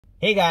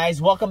Hey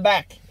guys, welcome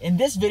back. In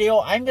this video,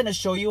 I'm going to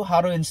show you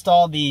how to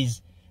install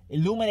these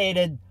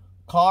illuminated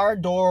car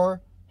door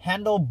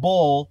handle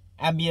bowl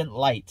ambient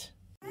light.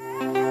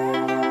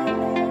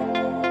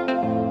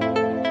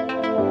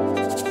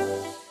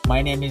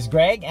 My name is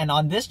Greg, and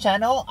on this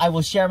channel, I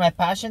will share my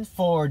passion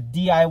for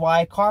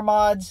DIY car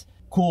mods,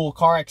 cool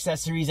car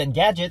accessories and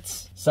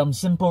gadgets, some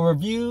simple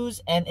reviews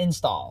and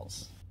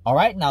installs.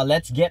 Alright, now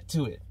let's get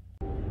to it.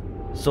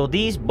 So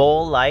these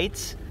bowl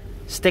lights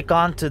stick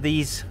onto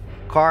these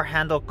car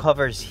handle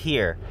covers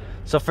here.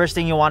 So first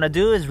thing you want to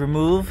do is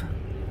remove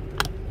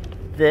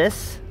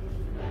this.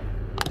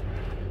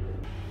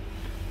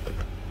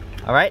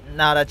 Alright,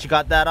 now that you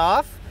got that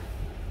off,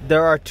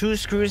 there are two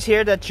screws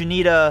here that you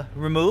need to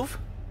remove,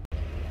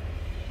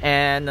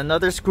 and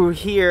another screw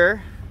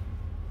here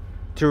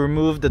to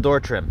remove the door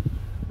trim.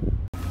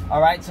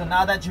 Alright, so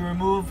now that you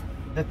remove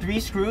the three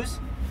screws,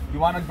 you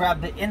want to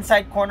grab the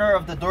inside corner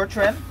of the door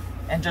trim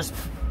and just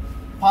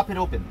pop it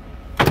open.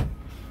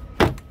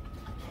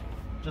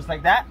 Just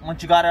like that.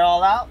 Once you got it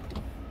all out,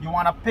 you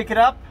want to pick it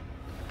up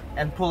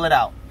and pull it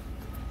out.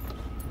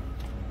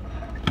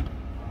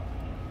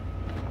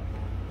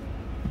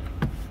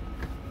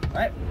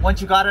 Alright,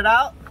 once you got it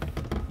out,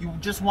 you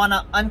just want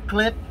to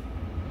unclip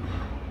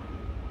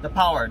the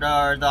power,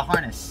 the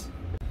harness.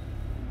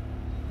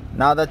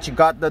 Now that you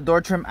got the door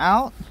trim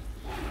out,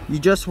 you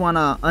just want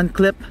to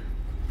unclip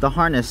the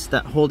harness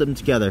that hold them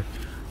together.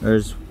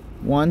 There's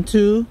 1,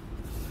 2,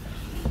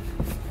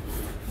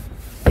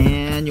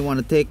 and you want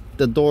to take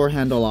the door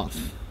handle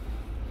off.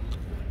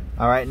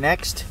 Alright,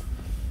 next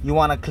you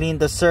want to clean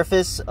the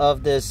surface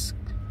of this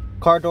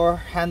car door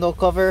handle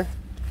cover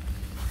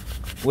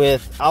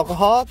with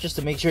alcohol, just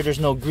to make sure there's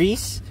no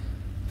grease,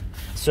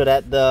 so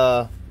that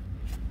the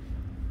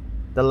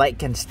light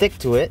can stick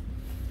to it.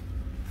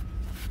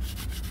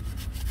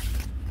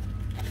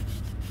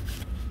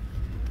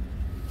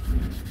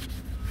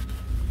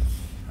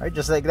 Alright,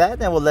 just like that,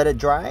 then we'll let it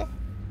dry.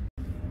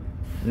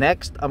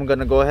 Next, I'm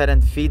gonna go ahead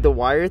and feed the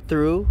wire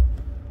through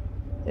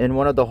in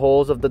one of the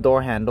holes of the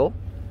door handle.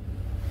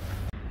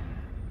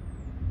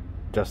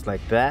 Just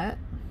like that.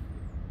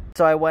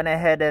 So I went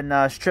ahead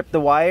and stripped the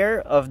wire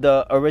of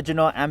the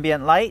original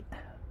ambient light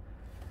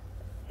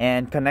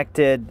and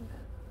connected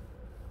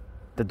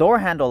the door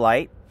handle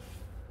light.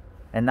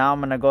 And now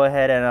I'm gonna go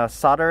ahead and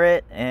solder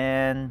it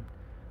and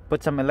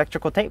put some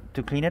electrical tape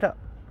to clean it up.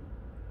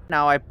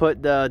 Now I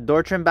put the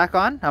door trim back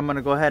on. I'm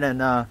gonna go ahead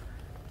and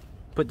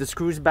put the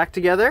screws back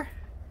together.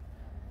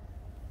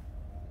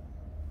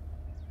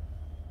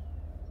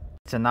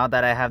 So now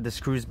that I have the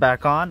screws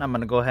back on, I'm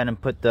gonna go ahead and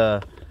put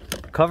the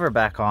cover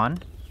back on.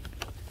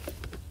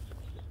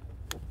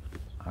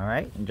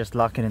 Alright, and just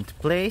lock it into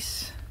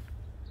place.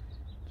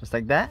 Just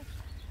like that.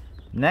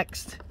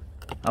 Next,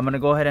 I'm gonna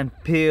go ahead and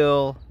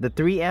peel the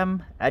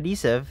 3M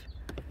adhesive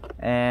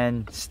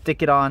and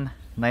stick it on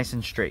nice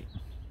and straight.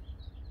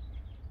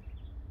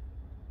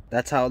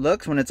 That's how it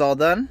looks when it's all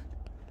done.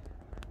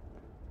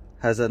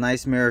 Has a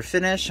nice mirror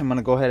finish. I'm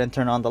gonna go ahead and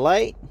turn on the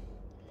light,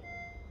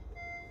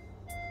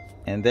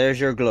 and there's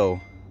your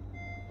glow.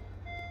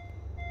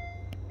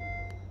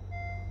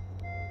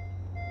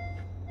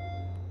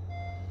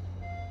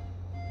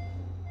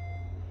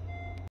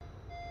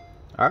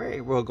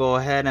 Alright, we'll go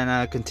ahead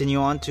and continue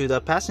on to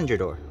the passenger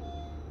door.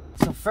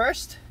 So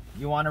first,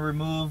 you want to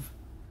remove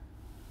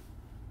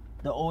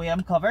the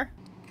OEM cover,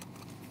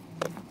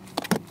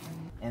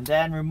 and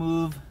then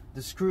remove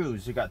the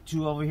screws. You got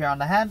two over here on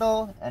the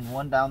handle and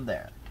one down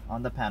there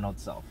on the panel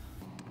itself.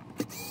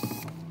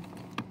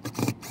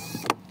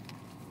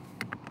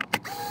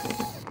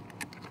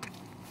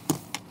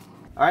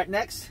 Alright,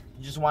 next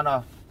you just want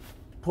to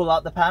pull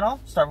out the panel.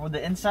 Start with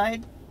the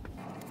inside.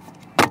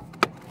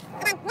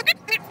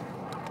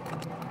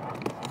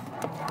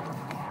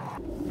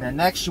 And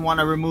next you want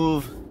to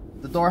remove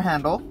the door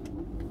handle.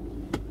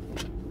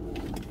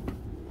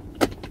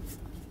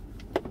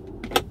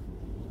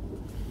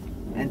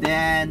 And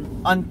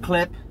then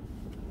unclip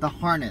the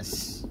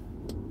harness.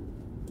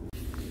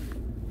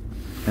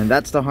 And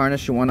that's the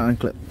harness you want to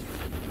unclip.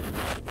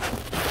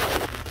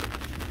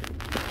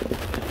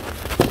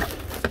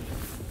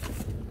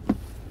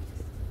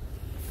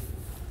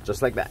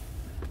 Just like that.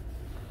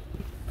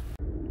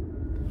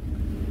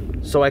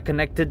 So I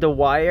connected the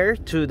wire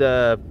to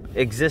the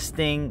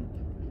existing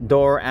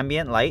door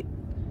ambient light.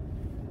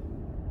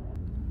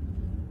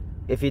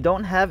 If you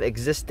don't have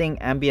existing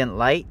ambient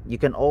light, you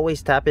can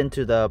always tap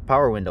into the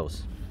power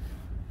windows.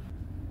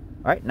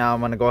 Alright, now I'm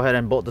going to go ahead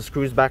and bolt the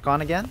screws back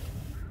on again.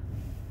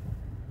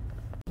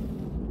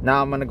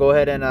 Now I'm going to go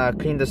ahead and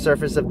clean the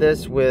surface of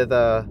this with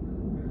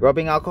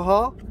rubbing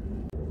alcohol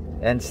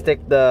and stick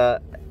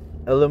the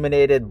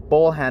illuminated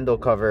bowl handle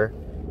cover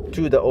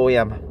to the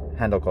OEM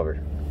handle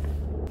cover.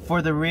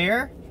 For the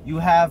rear, you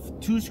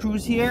have two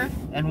screws here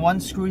and one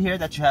screw here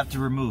that you have to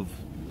remove.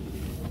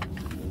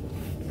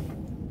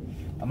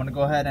 I'm going to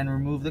go ahead and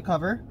remove the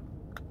cover.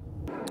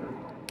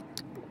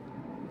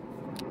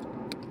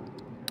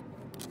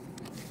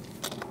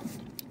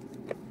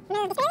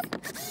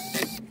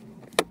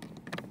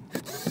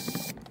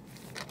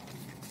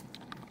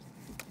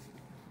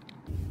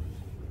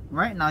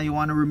 Right, now you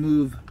want to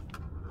remove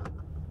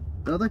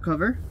the other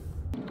cover.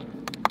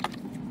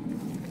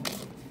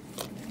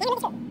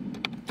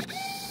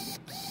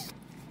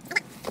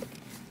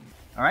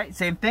 Alright,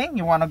 same thing.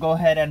 You want to go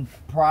ahead and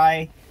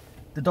pry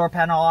the door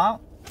panel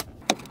out.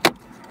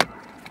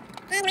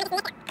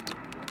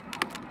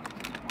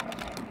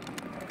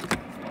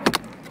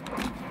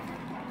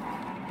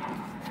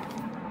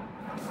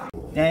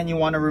 Then you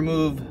want to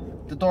remove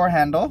the door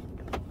handle.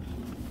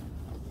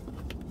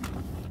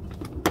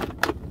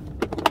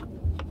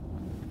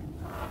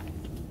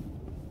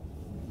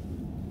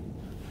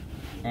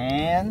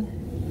 And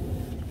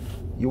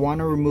you want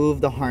to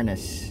remove the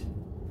harness.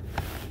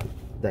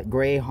 That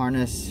gray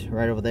harness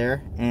right over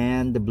there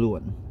and the blue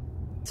one.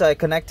 So I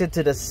connected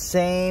to the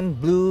same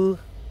blue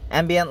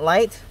ambient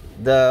light,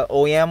 the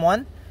OEM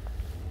one.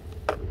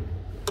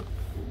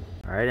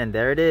 Alright, and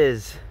there it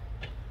is.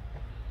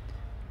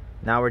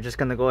 Now we're just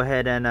gonna go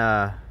ahead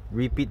and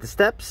repeat the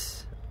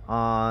steps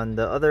on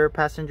the other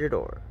passenger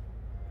door.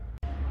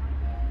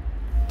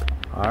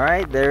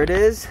 Alright, there it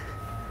is.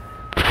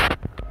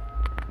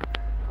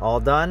 All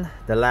done.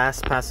 The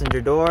last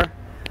passenger door.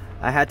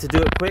 I had to do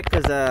it quick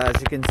because as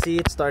you can see,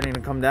 it's starting to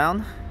come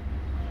down.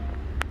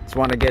 Just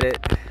want to get it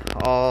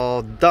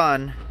all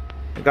done.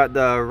 We got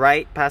the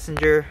right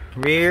passenger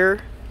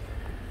rear.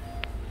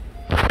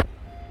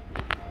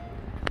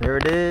 There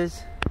it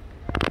is.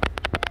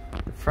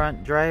 The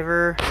front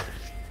driver.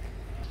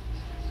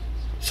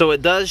 So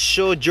it does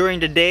show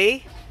during the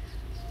day,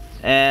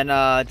 and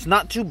it's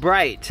not too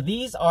bright.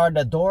 These are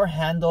the door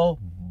handle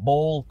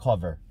bowl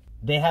cover.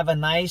 They have a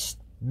nice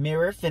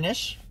mirror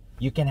finish.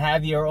 You can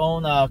have your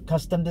own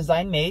custom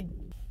design made,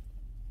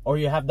 or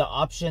you have the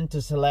option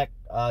to select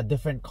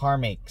different car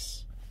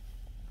makes.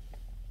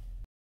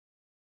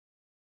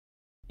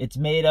 It's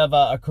made of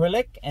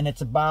acrylic, and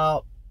it's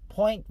about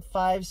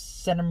 0.5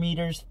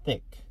 centimeters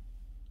thick.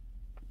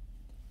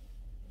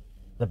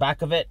 The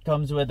back of it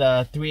comes with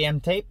a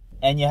 3M tape,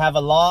 and you have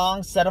a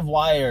long set of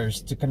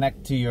wires to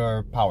connect to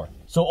your power.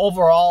 So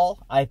overall,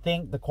 I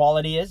think the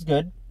quality is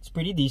good. It's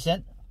pretty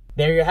decent.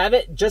 There you have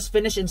it. Just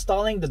finished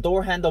installing the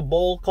door handle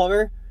bowl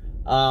cover.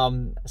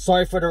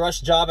 Sorry for the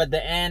rush job at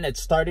the end. It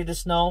started to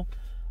snow.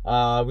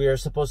 We are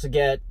supposed to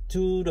get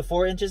 2 to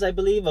 4 inches, I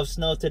believe, of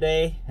snow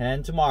today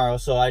and tomorrow.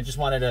 So I just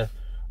wanted to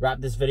wrap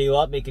this video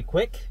up, make it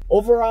quick.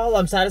 Overall,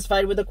 I'm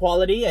satisfied with the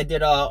quality. I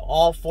did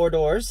all 4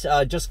 doors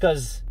just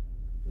because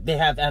they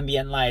have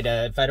ambient light.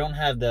 If I don't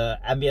have the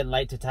ambient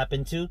light to tap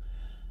into,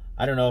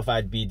 I don't know if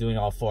I'd be doing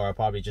all 4. I'll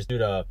probably just do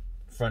the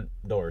front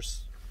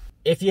doors.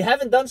 If you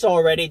haven't done so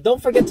already,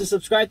 don't forget to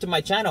subscribe to my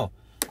channel.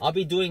 I'll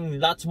be doing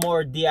lots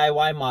more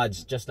DIY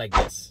mods just like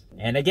this.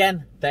 And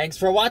again, thanks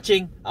for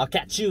watching. I'll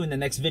catch you in the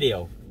next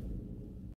video.